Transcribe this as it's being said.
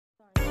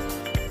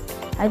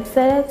I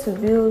decided to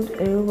build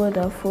a robot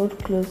that folds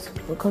clothes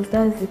because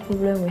that's the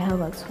problem we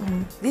have at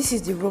home. This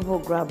is the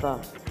robot grabber.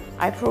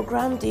 I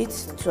programmed it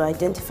to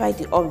identify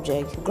the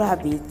object,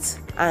 grab it,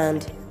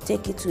 and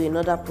take it to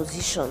another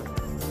position.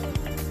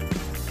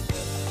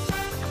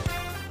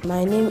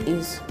 My name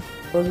is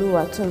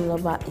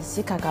Oluwatumloba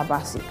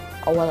Isikakabasi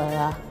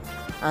Awalala,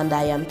 and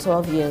I am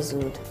 12 years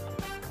old.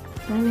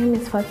 My name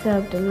is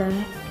Fatih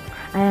Abdullahi.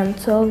 I am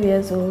 12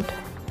 years old.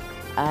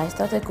 I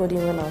started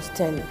coding when I was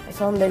 10. I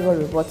found Lego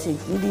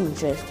robotics really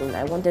interesting.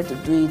 I wanted to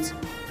do it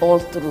all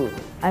through.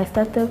 I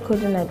started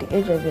coding at the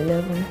age of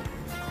 11.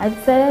 I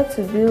decided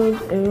to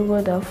build a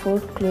robot that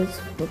folds clothes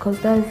because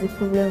that's the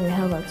problem we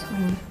have at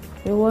home.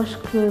 We wash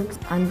clothes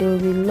and there will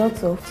be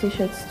lots of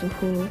t-shirts to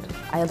fold.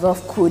 I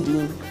love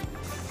coding.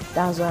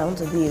 That's why I want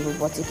to be a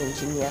robotic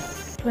engineer.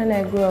 When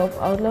I grow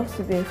up, I would love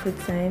to be a food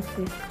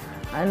scientist,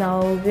 and I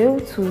will be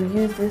able to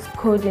use this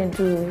coding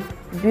to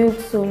build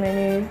so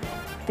many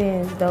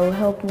things that will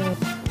help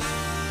me.